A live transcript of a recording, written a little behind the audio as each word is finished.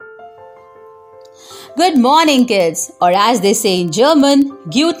Good morning, kids, or as they say in German,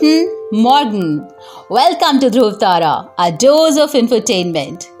 Guten Morgen. Welcome to Dhruv Tara, a dose of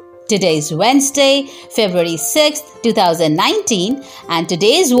infotainment. Today is Wednesday, February 6th, 2019, and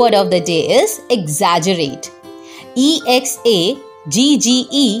today's word of the day is exaggerate. E-X-A-G-G-E-R-A-T-E.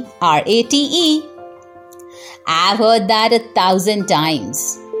 I've heard that 1,000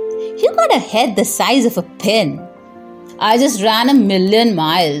 times. You got a head the size of a pin. I just ran 1,000,000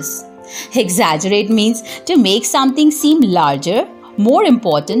 miles. Exaggerate means to make something seem larger, more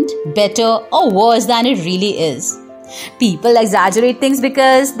important, better, or worse than it really is. People exaggerate things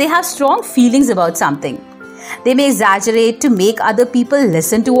because they have strong feelings about something. They may exaggerate to make other people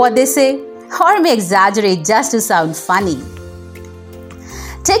listen to what they say, or may exaggerate just to sound funny.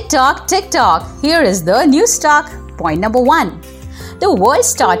 Tick tock, here is the news talk. Point number 1. The world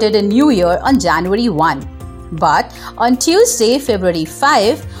started a new year on January 1. But on Tuesday, February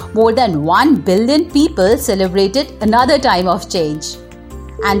 5, more than 1 billion people celebrated another time of change.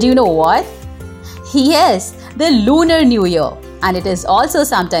 And do you know what? Yes, the Lunar New Year, and it is also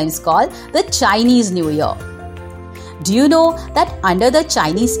sometimes called the Chinese New Year. Do you know that under the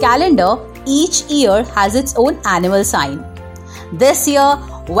Chinese calendar, each year has its own animal sign? This year,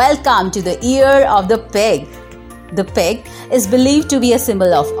 welcome to the year of the pig. The pig is believed to be a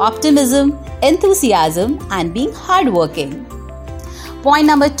symbol of optimism, enthusiasm, and being hardworking. Point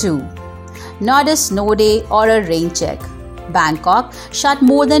number 2. Not a snow day or a rain check. Bangkok shut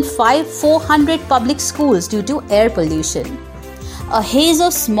more than 400 public schools due to air pollution. A haze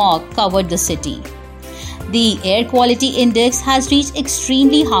of smog covered the city. The air quality index has reached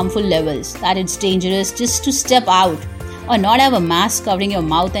extremely harmful levels that it's dangerous just to step out or not have a mask covering your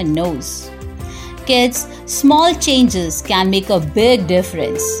mouth and nose. Kids, small changes can make a big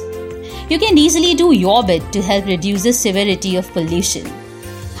difference. You can easily do your bit to help reduce the severity of pollution.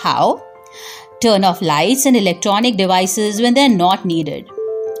 How? Turn off lights and electronic devices when they are not needed.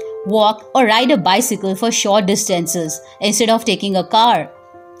 Walk or ride a bicycle for short distances instead of taking a car.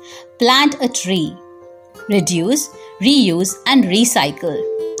 Plant a tree. Reduce, reuse, and recycle.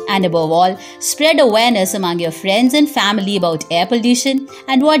 And above all, spread awareness among your friends and family about air pollution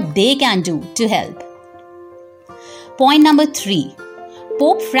and what they can do to help. Point number 3.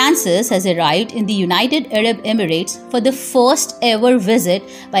 Pope Francis has arrived in the United Arab Emirates for the first ever visit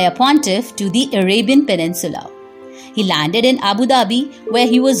by a pontiff to the Arabian Peninsula. He landed in Abu Dhabi, where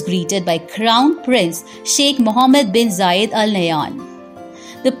he was greeted by Crown Prince Sheikh Mohammed bin Zayed Al Nahyan.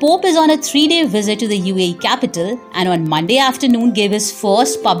 The Pope is on a 3-day visit to the UAE capital and on Monday afternoon gave his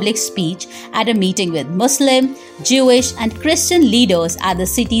first public speech at a meeting with Muslim, Jewish and Christian leaders at the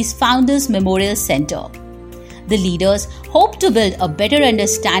city's Founders Memorial Center. The leaders hope to build a better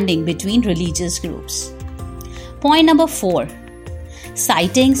understanding between religious groups. Point number 4.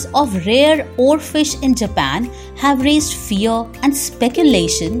 Sightings of rare oarfish in Japan have raised fear and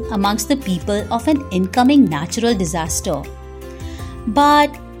speculation amongst the people of an incoming natural disaster.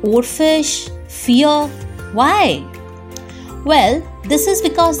 But oarfish, fear, why? Well, this is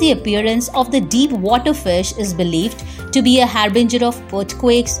because the appearance of the deep water fish is believed to be a harbinger of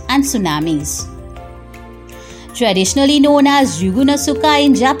earthquakes and tsunamis. Traditionally known as Ryugu no Suka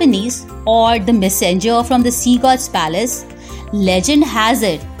in Japanese, or the messenger from the sea god's palace, legend has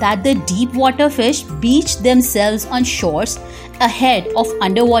it that the deep water fish beach themselves on shores ahead of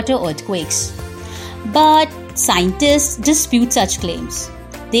underwater earthquakes. But scientists dispute such claims.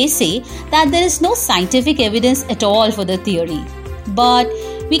 They say that there is no scientific evidence at all for the theory, but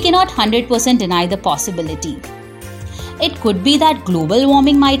we cannot 100% deny the possibility. It could be that global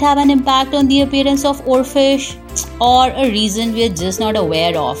warming might have an impact on the appearance of oarfish, or a reason we are just not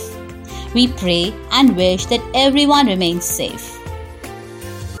aware of. We pray and wish that everyone remains safe.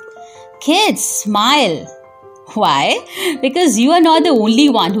 Kids, smile. Why? Because you are not the only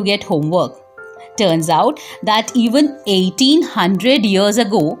one who get homework. Turns out that even 1800 years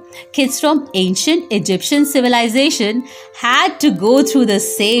ago, kids from ancient Egyptian civilization had to go through the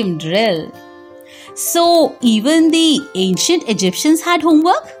same drill. So even the ancient Egyptians had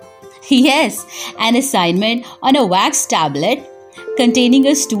homework? Yes, an assignment on a wax tablet containing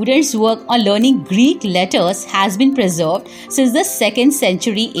a student's work on learning Greek letters has been preserved since the 2nd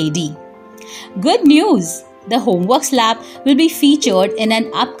century AD. Good news! The homework lab will be featured in an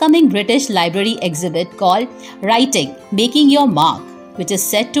upcoming British Library exhibit called Writing, Making Your Mark, which is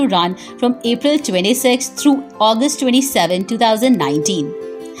set to run from April 26 through August 27, 2019.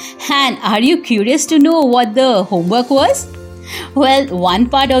 And are you curious to know what the homework was? Well, one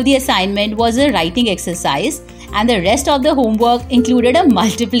part of the assignment was a writing exercise and the rest of the homework included a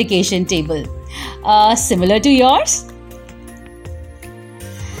multiplication table. Similar to yours?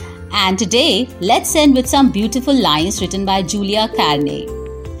 And today, let's end with some beautiful lines written by Julia Carney.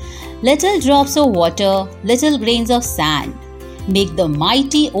 Little drops of water, little grains of sand, make the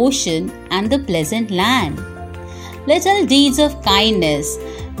mighty ocean and the pleasant land. Little deeds of kindness,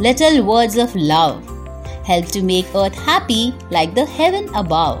 little words of love, help to make earth happy like the heaven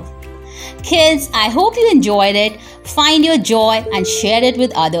above. Kids, I hope you enjoyed it. Find your joy and share it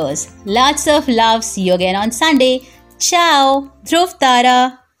with others. Lots of love. See you again on Sunday. Ciao. Dhruv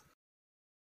Tara.